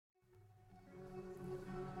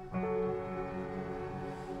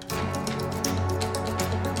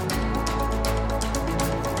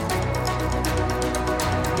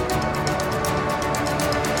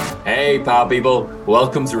Hey, power people.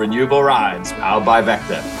 Welcome to Renewable Rides, powered by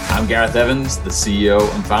Vector. I'm Gareth Evans, the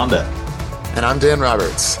CEO and founder. And I'm Dan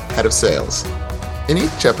Roberts, head of sales. In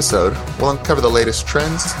each episode, we'll uncover the latest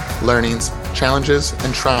trends, learnings, challenges,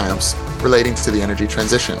 and triumphs relating to the energy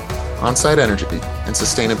transition, on-site energy, and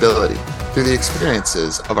sustainability through the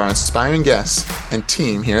experiences of our inspiring guests and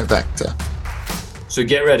team here at Vector. So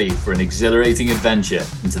get ready for an exhilarating adventure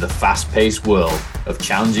into the fast-paced world of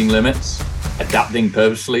challenging limits, adapting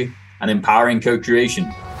purposefully, and empowering co-creation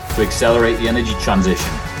to accelerate the energy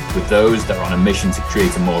transition with those that are on a mission to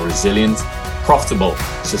create a more resilient, profitable,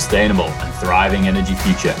 sustainable, and thriving energy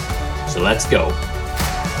future. So let's go.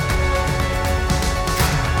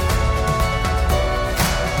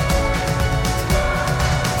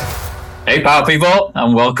 Hey, power people,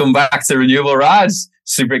 and welcome back to Renewable Rides.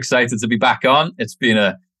 Super excited to be back on. It's been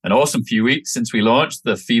an awesome few weeks since we launched.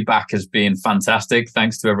 The feedback has been fantastic.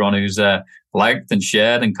 Thanks to everyone who's liked and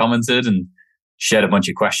shared and commented and shared a bunch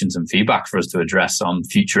of questions and feedback for us to address on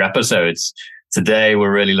future episodes. Today,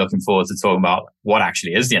 we're really looking forward to talking about what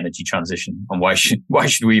actually is the energy transition and why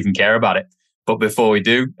should we even care about it. But before we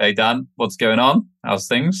do, hey Dan, what's going on? How's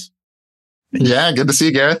things? Yeah, good to see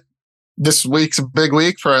you, Gareth. This week's a big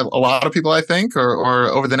week for a lot of people, I think, or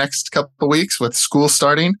over the next couple of weeks with school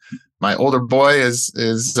starting. My older boy is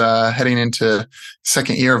heading into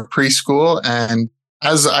second year of preschool. And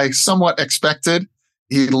as I somewhat expected,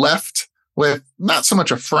 he left with not so much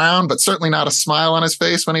a frown, but certainly not a smile on his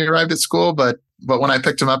face when he arrived at school. But when I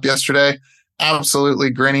picked him up yesterday, absolutely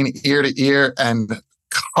grinning ear to ear and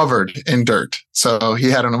covered in dirt. So he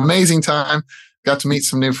had an amazing time, got to meet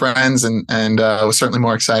some new friends, and was certainly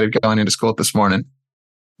more excited going into school this morning.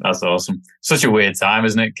 That's awesome. Such a weird time,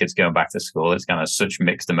 isn't it? Kids going back to school. It's kind of such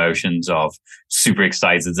mixed emotions of super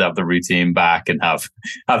excited to have the routine back and have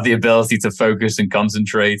the ability to focus and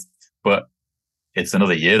concentrate. But it's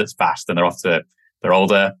another year that's passed and they're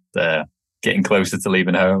older. They're getting closer to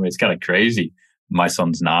leaving home. It's kind of crazy. My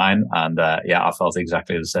son's 9 and I felt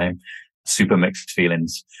exactly the same. Super mixed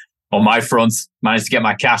feelings. On my front, managed to get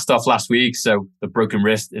my cast off last week. So the broken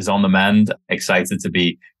wrist is on the mend. Excited to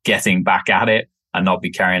be getting back at it and not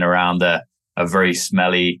be carrying around a very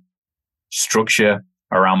smelly structure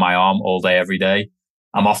around my arm all day, every day.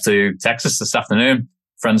 I'm off to Texas this afternoon,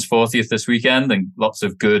 friend's 40th this weekend, and lots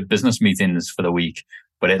of good business meetings for the week.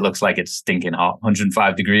 But it looks like it's stinking hot,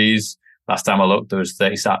 105 degrees. Last time I looked, there was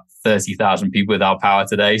 30,000 people without power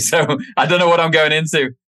today. So I don't know what I'm going into.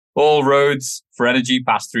 All roads for energy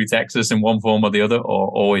pass through Texas in one form or the other, or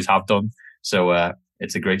always have done. So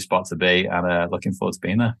it's a great spot to be, and looking forward to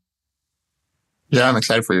being there. Yeah, I'm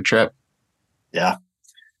excited for your trip. Yeah.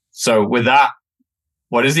 So with that,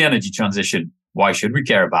 what is the energy transition? Why should we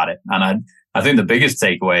care about it? And I think the biggest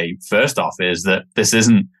takeaway, first off, is that this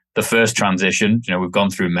isn't the first transition. You know, we've gone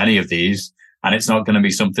through many of these, and it's not going to be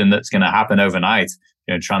something that's going to happen overnight.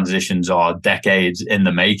 You know, transitions are decades in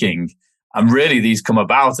the making. And really, these come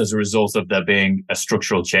about as a result of there being a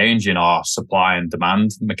structural change in our supply and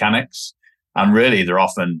demand mechanics. And really, they're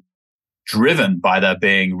often driven by there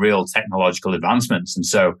being real technological advancements. And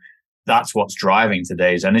so that's what's driving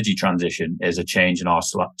today's energy transition, is a change in our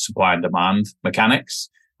supply and demand mechanics.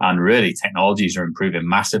 And really, technologies are improving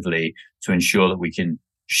massively to ensure that we can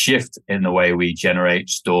shift in the way we generate,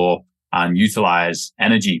 store, and utilize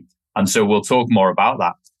energy. And so we'll talk more about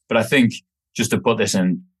that. But I think just to put this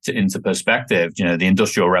into perspective, you know, the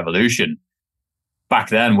Industrial Revolution, back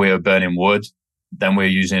then we were burning wood, then we were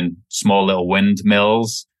using small little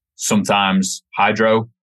windmills, sometimes hydro,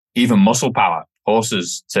 even muscle power,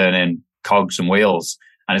 horses turning cogs and wheels.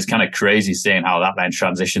 And it's kind of crazy seeing how that then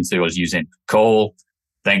transitioned to us using coal,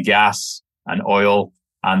 then gas and oil.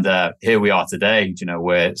 And here we are today, you know,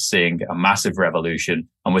 we're seeing a massive revolution,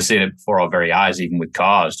 and we're seeing it before our very eyes, even with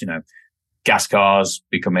cars, you know, gas cars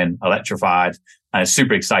becoming electrified, and it's a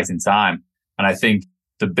super exciting time. And I think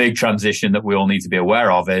the big transition that we all need to be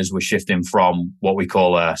aware of is we're shifting from what we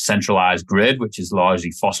call a centralized grid, which is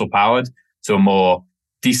largely fossil powered, to a more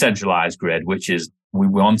decentralized grid, which is we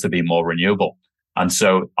want to be more renewable. And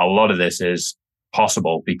so a lot of this is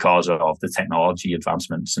possible because of the technology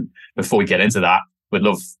advancements. And before we get into that, we'd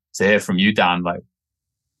love to hear from you, Dan, like,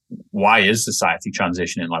 why is society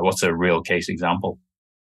transitioning? Like, what's a real case example?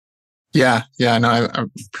 Yeah, no, I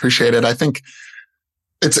appreciate it. I think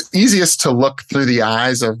it's easiest to look through the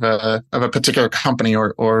eyes of a particular company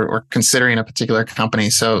or considering a particular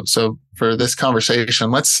company. So for this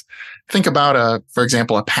conversation, let's think about for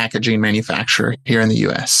example, a packaging manufacturer here in the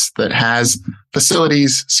US that has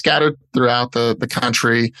facilities scattered throughout the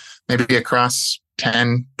country, maybe across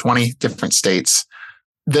 10, 20 different states.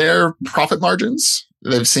 Their profit margins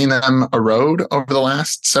they've seen them erode over the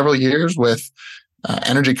last several years with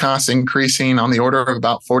energy costs increasing on the order of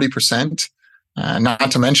about 40%.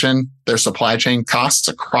 Not to mention their supply chain costs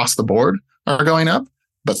across the board are going up,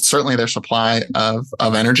 but certainly their supply of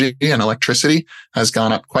energy and electricity has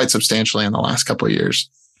gone up quite substantially in the last couple of years.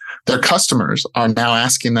 Their customers are now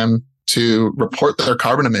asking them to report their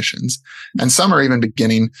carbon emissions, and some are even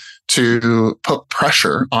beginning to put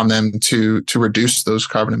pressure on them to reduce those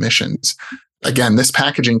carbon emissions. Again, this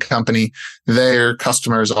packaging company, their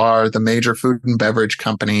customers are the major food and beverage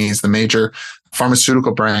companies, the major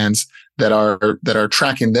pharmaceutical brands that are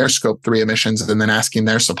tracking their scope 3 emissions and then asking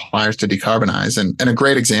their suppliers to decarbonize. And a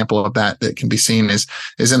great example of that can be seen is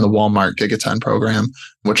in the Walmart Gigaton program,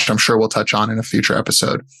 which I'm sure we'll touch on in a future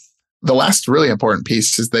episode. The last really important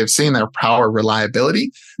piece is they've seen their power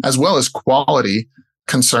reliability as well as quality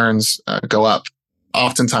concerns go up.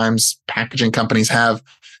 Oftentimes, packaging companies have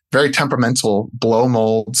very temperamental blow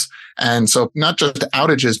molds. And so not just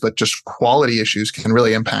outages, but just quality issues can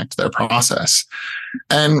really impact their process.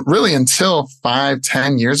 And really until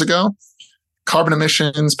 5-10 years ago, carbon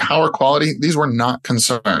emissions, power quality, these were not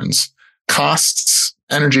concerns. Costs,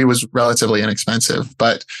 energy was relatively inexpensive,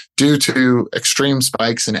 but due to extreme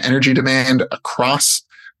spikes in energy demand across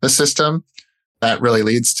the system, that really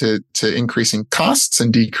leads to increasing costs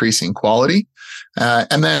and decreasing quality.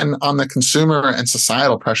 And then on the consumer and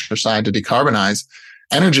societal pressure side to decarbonize,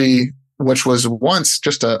 energy, which was once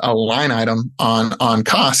just a line item on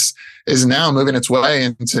costs, is now moving its way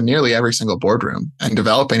into nearly every single boardroom. And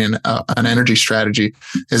developing an energy strategy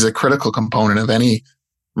is a critical component of any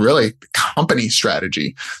really company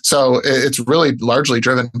strategy. So it's really largely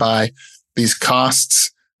driven by these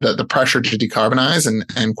costs, the pressure to decarbonize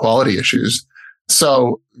and quality issues.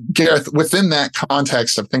 So Gareth, within that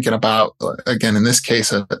context of thinking about, again, in this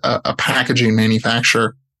case, a packaging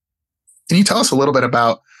manufacturer, can you tell us a little bit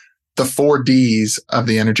about the 4 Ds of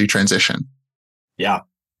the energy transition? Yeah,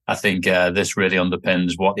 I think this really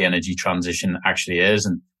underpins what the energy transition actually is.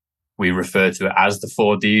 And we refer to it as the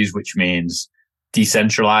 4 Ds, which means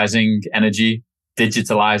decentralizing energy,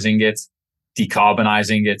 digitalizing it,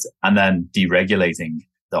 decarbonizing it, and then deregulating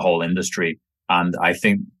the whole industry. And I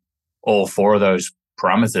think all 4 of those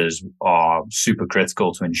parameters are super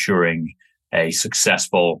critical to ensuring a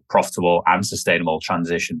successful, profitable, and sustainable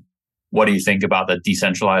transition. What do you think about the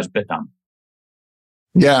decentralized bit, Dan?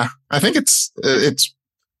 Yeah, I think it's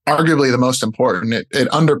arguably the most important. It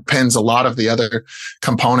underpins a lot of the other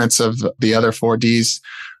components of the other 4 Ds.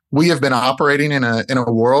 We have been operating in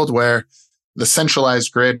a world where the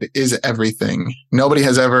centralized grid is everything. Nobody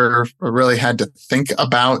has ever really had to think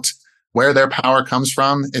about where their power comes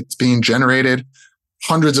from. It's being generated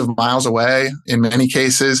hundreds of miles away in many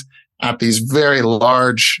cases at these very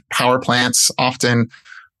large power plants, often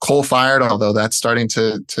coal-fired, although that's starting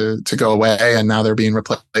to go away, and now they're being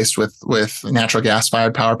replaced with natural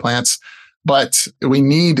gas-fired power plants. But we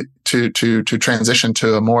need to transition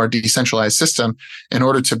to a more decentralized system in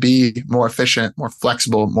order to be more efficient, more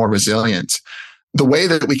flexible, more resilient. The way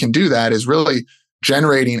that we can do that is really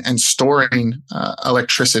generating and storing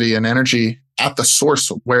electricity and energy at the source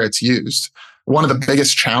where it's used. One of the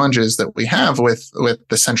biggest challenges that we have with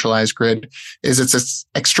the centralized grid is it's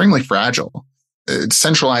extremely fragile.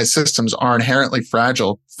 Centralized systems are inherently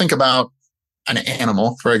fragile. Think about an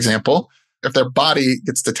animal, for example. If their body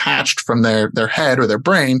gets detached from their head or their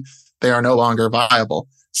brain, they are no longer viable.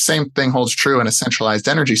 Same thing holds true in a centralized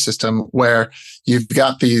energy system where you've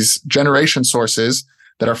got these generation sources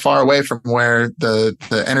that are far away from where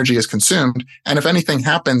the energy is consumed. And if anything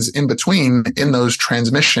happens in between in those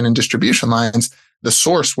transmission and distribution lines, the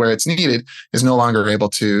source where it's needed is no longer able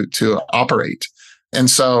to operate. And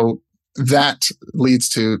so that leads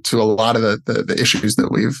to a lot of the issues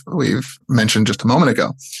that we've mentioned just a moment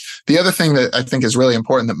ago. The other thing that I think is really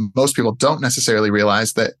important that most people don't necessarily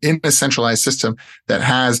realize, that in a centralized system that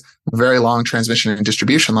has very long transmission and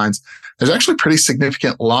distribution lines, there's actually pretty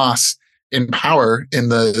significant loss in power in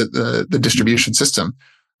the distribution system,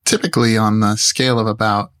 typically on the scale of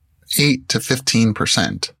about 8 to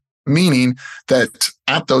 15%, meaning that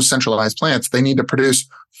at those centralized plants, they need to produce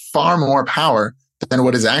far more power than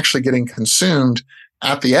what is actually getting consumed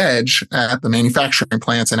at the edge, at the manufacturing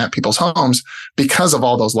plants and at people's homes because of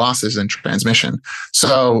all those losses in transmission.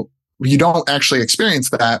 So you don't actually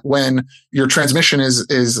experience that when your transmission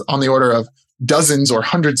is on the order of dozens or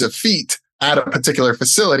hundreds of feet at a particular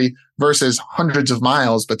facility versus hundreds of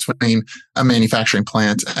miles between a manufacturing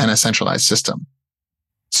plant and a centralized system.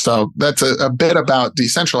 So that's a bit about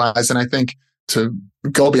decentralized. And I think to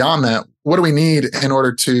go beyond that, what do we need in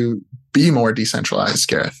order to be more decentralized,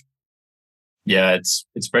 Gareth? Yeah, it's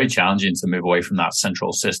very challenging to move away from that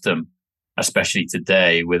central system, especially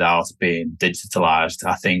today without being digitalized.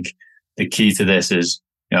 I think the key to this is,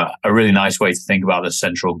 a really nice way to think about the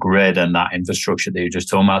central grid and that infrastructure that you're just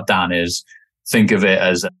talking about, Dan, is think of it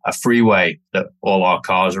as a freeway that all our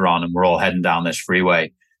cars are on and we're all heading down this freeway.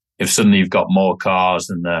 If suddenly you've got more cars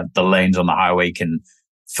than the lanes on the highway can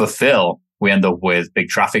fulfill, we end up with big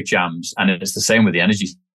traffic jams. And it's the same with the energy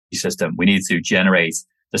system. We need to generate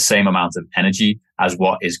the same amount of energy as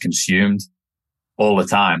what is consumed all the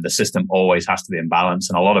time. The system always has to be in balance.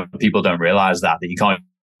 And a lot of people don't realize that you can't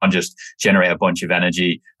just generate a bunch of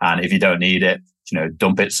energy. And if you don't need it,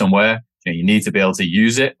 dump it somewhere. You need to be able to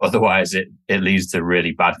use it. Otherwise, it leads to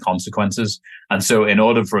really bad consequences. And so in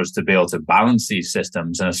order for us to be able to balance these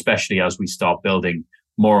systems, and especially as we start building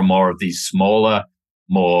more and more of these smaller,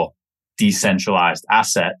 more decentralized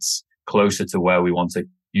assets closer to where we want to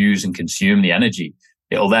use and consume the energy,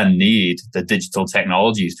 it'll then need the digital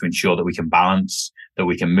technologies to ensure that we can balance, that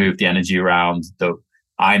we can move the energy around, that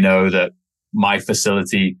I know that my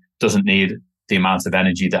facility doesn't need the amount of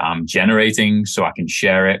energy that I'm generating, so I can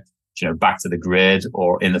share it, back to the grid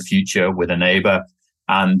or in the future with a neighbor.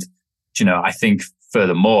 And, I think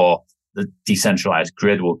furthermore, the decentralized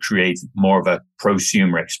grid will create more of a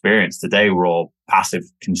prosumer experience. Today, we're all passive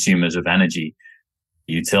consumers of energy.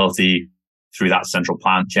 The utility through that central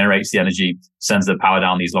plant generates the energy, sends the power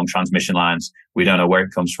down these long transmission lines. We don't know where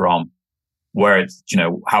it comes from, where it's,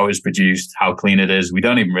 how it was produced, how clean it is. We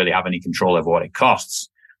don't even really have any control over what it costs.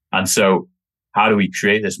 And so how do we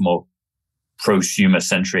create this more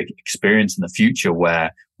prosumer-centric experience in the future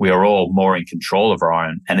where we are all more in control of our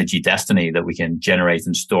own energy destiny, that we can generate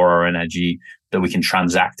and store our energy, that we can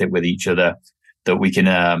transact it with each other, that we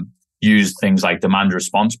can use things like demand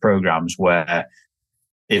response programs where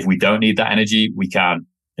if we don't need that energy, we can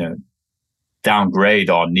downgrade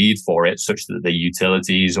our need for it such that the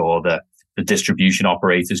utilities or the distribution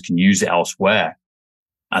operators can use it elsewhere.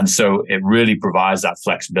 And so it really provides that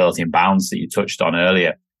flexibility and balance that you touched on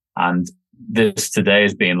earlier. And this today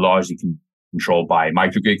is being largely controlled by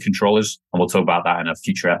microgrid controllers. And we'll talk about that in a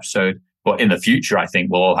future episode. But in the future, I think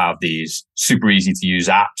we'll all have these super easy to use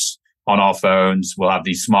apps on our phones. We'll have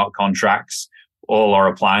these smart contracts. All our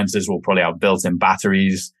appliances will probably have built-in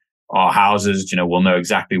batteries. Our houses, will know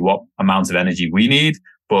exactly what amount of energy we need.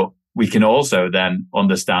 But we can also then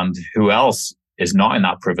understand who else is not in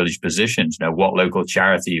that privileged position. What local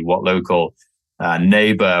charity, what local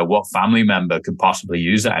neighbor, what family member could possibly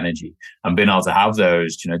use that energy, and being able to have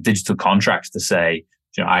those, digital contracts to say,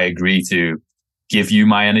 I agree to give you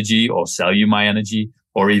my energy or sell you my energy,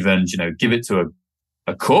 or even, give it to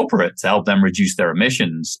a corporate to help them reduce their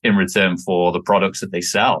emissions in return for the products that they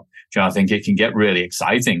sell. I think it can get really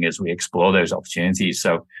exciting as we explore those opportunities.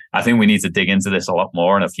 So I think we need to dig into this a lot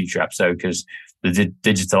more in a future episode because the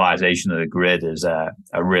digitalization of the grid is a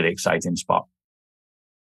really exciting spot.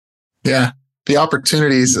 Yeah. The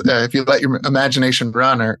opportunities, if you let your imagination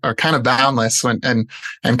run, are kind of boundless and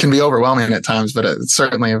can be overwhelming at times, but it's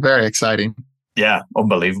certainly very exciting. Yeah,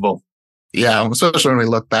 unbelievable. Yeah, especially when we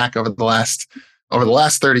look back over the last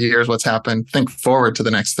 30 years, what's happened. Think forward to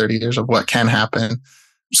the next 30 years of what can happen.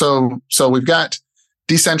 So we've got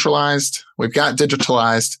decentralized, we've got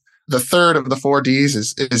digitalized. The third of the 4 Ds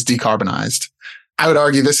is decarbonized. I would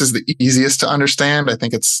argue this is the easiest to understand. I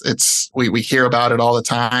think we hear about it all the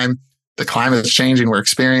time. The climate is changing. We're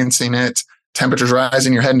experiencing it. Temperatures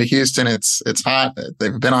rising. You're heading to Houston. It's hot.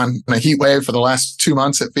 They've been on a heat wave for the last 2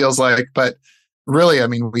 months, it feels like. But really, I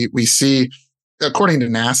mean, we see, according to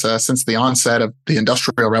NASA, since the onset of the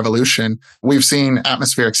Industrial Revolution, we've seen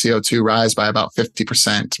atmospheric CO2 rise by about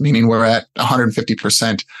 50%, meaning we're at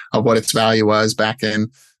 150% of what its value was back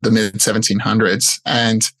in the mid 1700s.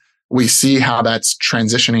 And we see how that's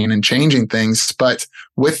transitioning and changing things. But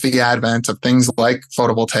with the advent of things like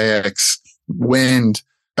photovoltaics, wind,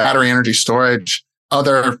 battery energy storage,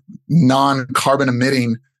 other non-carbon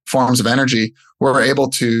emitting forms of energy, we're able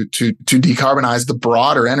to decarbonize the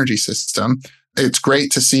broader energy system. It's great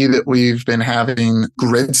to see that we've been having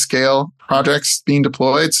grid scale projects being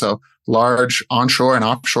deployed. So large onshore and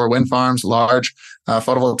offshore wind farms, large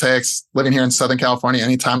photovoltaics. Living here in Southern California,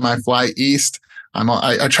 anytime I fly east,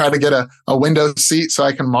 I try to get a window seat so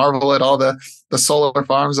I can marvel at all the solar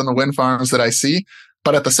farms and the wind farms that I see.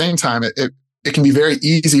 But at the same time, it can be very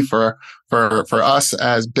easy for us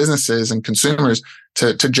as businesses and consumers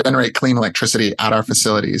to generate clean electricity at our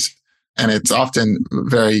facilities. And it's often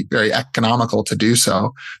very, very economical to do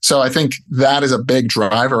so. So I think that is a big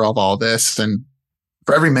driver of all this. And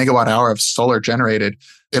for every megawatt hour of solar generated,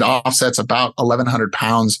 it offsets about 1,100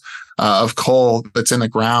 pounds of coal that's in the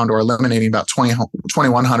ground, or eliminating about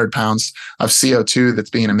 2,100 pounds of CO2 that's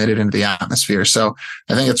being emitted into the atmosphere. So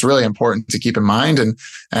I think it's really important to keep in mind. And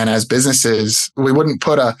as businesses, we wouldn't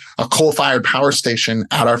put a coal-fired power station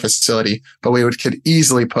at our facility, but we could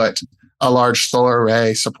easily put a large solar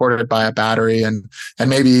array supported by a battery. And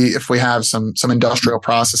maybe if we have some industrial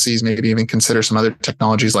processes, maybe even consider some other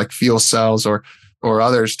technologies like fuel cells or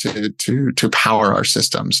others to power our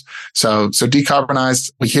systems. So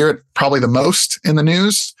decarbonized, we hear it probably the most in the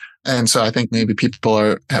news. And so I think maybe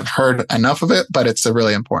people have heard enough of it, but it's a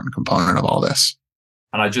really important component of all this.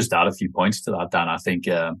 And I just add a few points to that, Dan. I think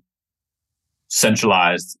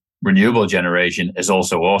centralized renewable generation is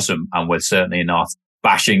also awesome, and we're certainly not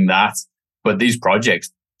bashing that. But these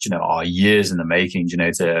projects, are years in the making,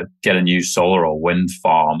 to get a new solar or wind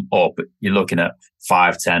farm up. You're looking at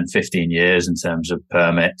 5, 10, 15 years in terms of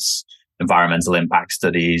permits, environmental impact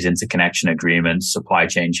studies, interconnection agreements, supply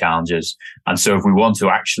chain challenges. And so if we want to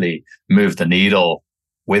actually move the needle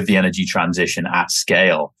with the energy transition at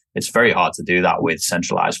scale, it's very hard to do that with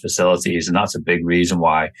centralized facilities. And that's a big reason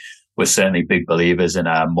why we're certainly big believers in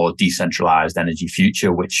a more decentralized energy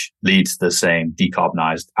future, which leads to the same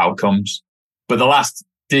decarbonized outcomes. But the last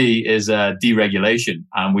D is deregulation.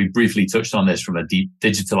 And we briefly touched on this from a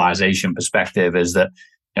digitalization perspective, is that,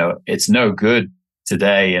 it's no good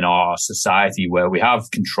today in our society where we have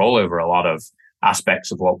control over a lot of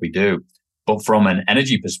aspects of what we do. But from an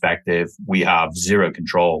energy perspective, we have zero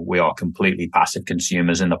control. We are completely passive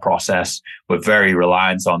consumers in the process. We're very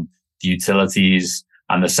reliant on the utilities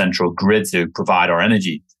and the central grid to provide our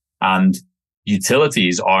energy. And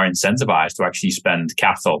utilities are incentivized to actually spend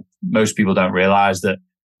capital. Most people don't realize that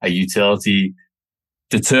a utility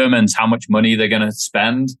determines how much money they're going to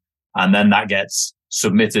spend, and then that gets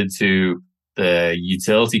submitted to the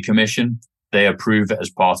utility commission. They approve it as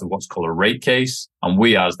part of what's called a rate case, and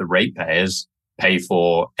we as the ratepayers pay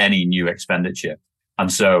for any new expenditure.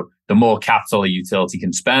 And so the more capital a utility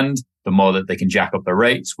can spend, the more that they can jack up the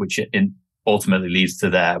rates, which ultimately leads to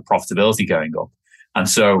their profitability going up. And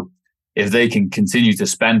so if they can continue to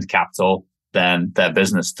spend capital, then their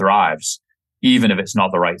business thrives, even if it's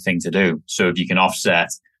not the right thing to do. So if you can offset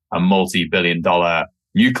a multi-billion-dollar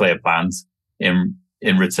nuclear plant in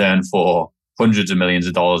return for hundreds of millions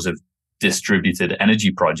of dollars of distributed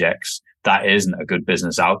energy projects, that isn't a good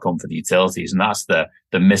business outcome for the utilities. And that's the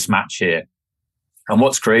mismatch here. And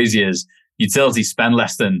what's crazy is utilities spend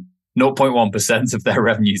less than 0.1% of their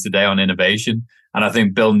revenue today on innovation. And I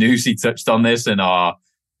think Bill Newsy touched on this in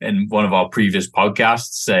one of our previous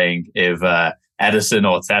podcasts, saying if Edison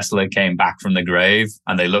or Tesla came back from the grave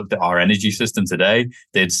and they looked at our energy system today,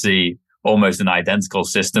 they'd see almost an identical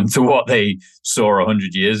system to what they saw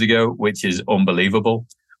 100 years ago, which is unbelievable.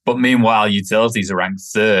 But meanwhile, utilities are ranked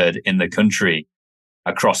third in the country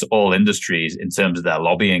across all industries in terms of their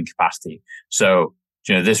lobbying capacity. So,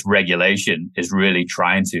 this regulation is really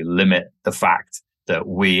trying to limit the fact that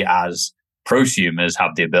we as prosumers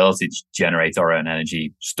have the ability to generate our own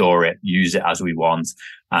energy, store it, use it as we want,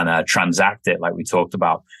 and transact it like we talked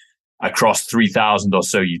about. Across 3,000 or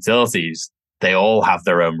so utilities, they all have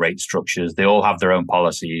their own rate structures. They all have their own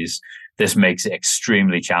policies. This makes it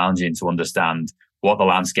extremely challenging to understand what the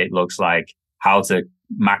landscape looks like, how to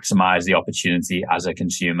maximize the opportunity as a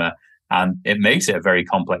consumer. And it makes it a very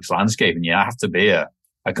complex landscape. And you have to be a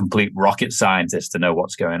complete rocket scientist to know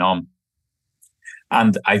what's going on.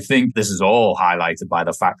 And I think this is all highlighted by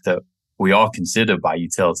the fact that we are considered by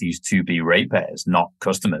utilities to be ratepayers, not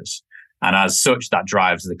customers. And as such, that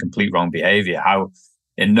drives the complete wrong behavior. How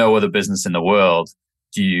in no other business in the world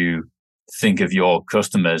do you think of your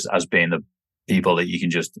customers as being the people that you can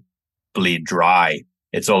just bleed dry?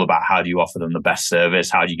 It's all about how do you offer them the best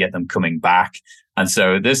service? How do you get them coming back? And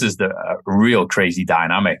so this is the real crazy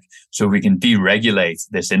dynamic. So if we can deregulate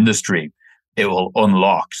this industry, it will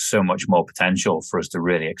unlock so much more potential for us to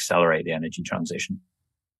really accelerate the energy transition.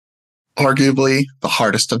 Arguably the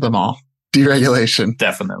hardest of them all, deregulation.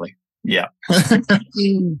 Definitely. Yeah.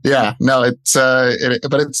 Yeah. No,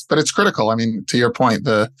 but it's critical. I mean, to your point,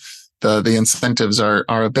 the incentives are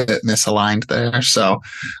a bit misaligned there. So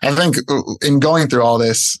I think in going through all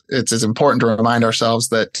this, it's important to remind ourselves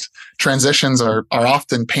that transitions are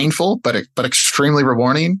often painful, but extremely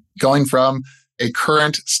rewarding. Going from a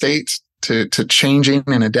current state to changing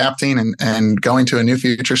and adapting and going to a new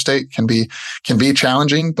future state can be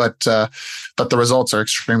challenging, but the results are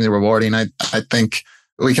extremely rewarding. I think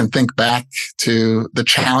we can think back to the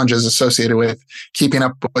challenges associated with keeping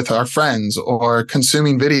up with our friends or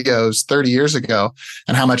consuming videos 30 years ago,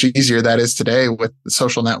 and how much easier that is today with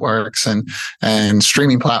social networks and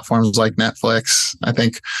streaming platforms like Netflix. I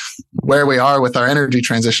think where we are with our energy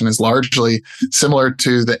transition is largely similar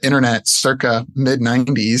to the internet circa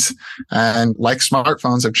mid-90s, and like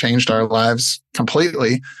smartphones have changed our lives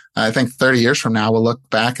completely. I think 30 years from now, we'll look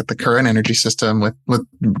back at the current energy system with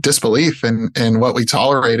disbelief in what we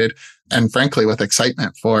tolerated, and frankly, with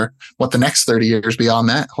excitement for what the next 30 years beyond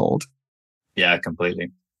that hold. Yeah,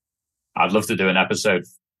 completely. I'd love to do an episode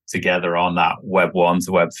together on that Web 1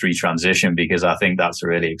 to Web 3 transition, because I think that's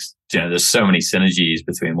really, there's so many synergies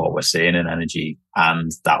between what we're seeing in energy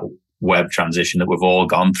and that web transition that we've all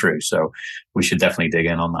gone through. So we should definitely dig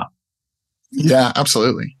in on that. Yeah,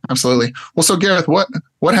 absolutely. Absolutely. Well, so Gareth,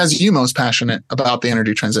 what has you most passionate about the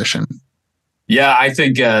energy transition? Yeah, I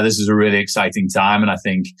think this is a really exciting time. And I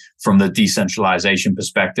think from the decentralization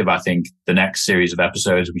perspective, I think the next series of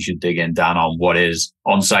episodes, we should dig in, Dan, on what is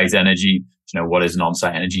on-site energy, what is an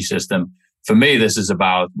on-site energy system. For me, this is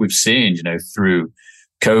about, we've seen, through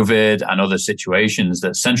COVID and other situations,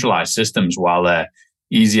 that centralized systems, while they're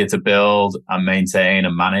easier to build and maintain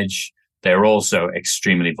and manage, they're also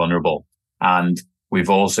extremely vulnerable. And we've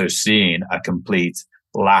also seen a complete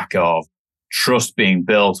lack of trust being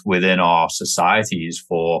built within our societies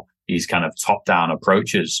for these kind of top-down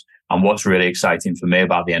approaches. And what's really exciting for me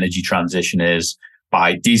about the energy transition is,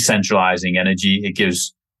 by decentralizing energy, it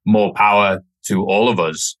gives more power to all of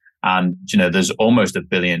us. And, there's almost 1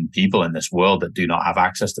 billion people in this world that do not have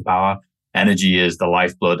access to power. Energy is the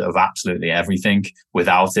lifeblood of absolutely everything.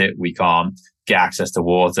 Without it, we can't get access to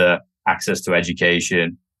water, access to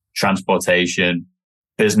education, transportation,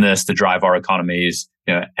 business to drive our economies.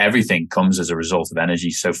 Everything comes as a result of energy.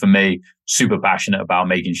 So for me, super passionate about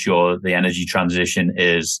making sure the energy transition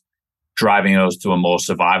is driving us to a more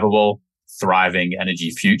survivable, thriving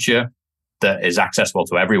energy future that is accessible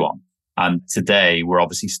to everyone. And today we're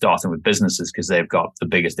obviously starting with businesses because they've got the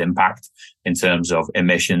biggest impact in terms of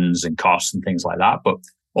emissions and costs and things like that. But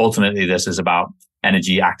ultimately, this is about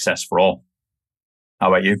energy access for all. How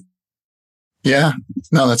about you? Yeah,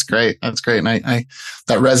 no, that's great. That's great. And I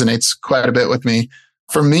that resonates quite a bit with me.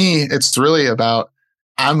 For me, it's really about,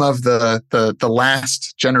 I'm of the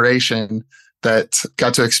last generation that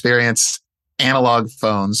got to experience analog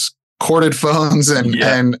phones, corded phones, and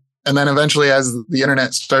then eventually, as the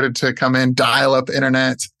internet started to come in, dial-up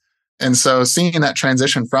internet. And so seeing that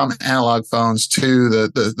transition from analog phones to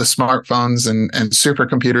the smartphones and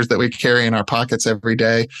supercomputers that we carry in our pockets every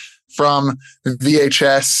day, from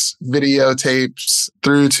VHS videotapes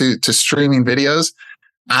through to streaming videos,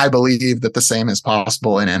 I believe that the same is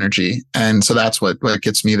possible in energy. And so that's what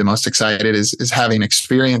gets me the most excited is having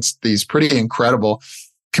experienced these pretty incredible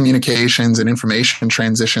communications and information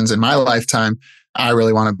transitions in my lifetime. I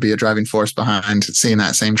really want to be a driving force behind seeing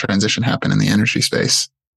that same transition happen in the energy space.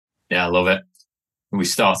 Yeah, I love it. We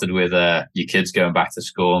started with your kids going back to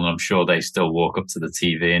school, and I'm sure they still walk up to the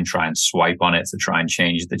TV and try and swipe on it to try and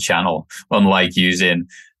change the channel, unlike using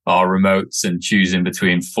our remotes and choosing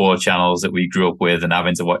between 4 channels that we grew up with and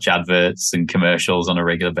having to watch adverts and commercials on a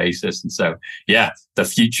regular basis. And so, yeah, the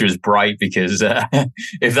future is bright, because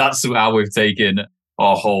if that's how we've taken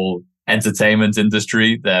our whole entertainment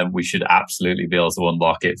industry, then we should absolutely be able to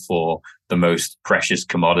unlock it for the most precious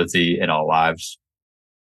commodity in our lives.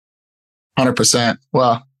 100%.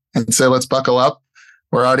 Well, and so let's buckle up.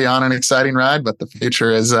 We're already on an exciting ride, but the future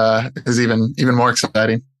is even more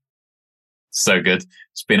exciting. So good.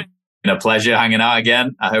 It's been a pleasure hanging out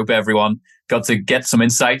again. I hope everyone got to get some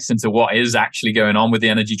insights into what is actually going on with the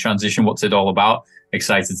energy transition. What's it all about?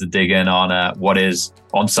 Excited to dig in on what is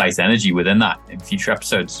on-site energy within that in future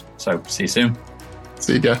episodes. So see you soon.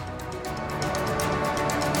 See you guys.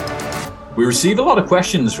 We receive a lot of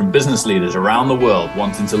questions from business leaders around the world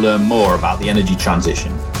wanting to learn more about the energy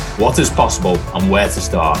transition, what is possible, and where to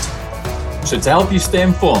start. So to help you stay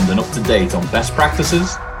informed and up to date on best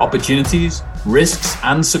practices, opportunities, risks,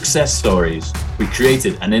 and success stories, we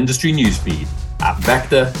created an industry newsfeed at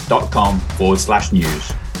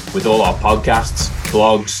vector.com/news with all our podcasts,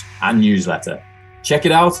 blogs, and newsletter. Check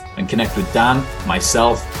it out and connect with Dan,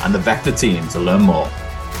 myself, and the Vector team to learn more.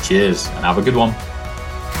 Cheers and have a good one.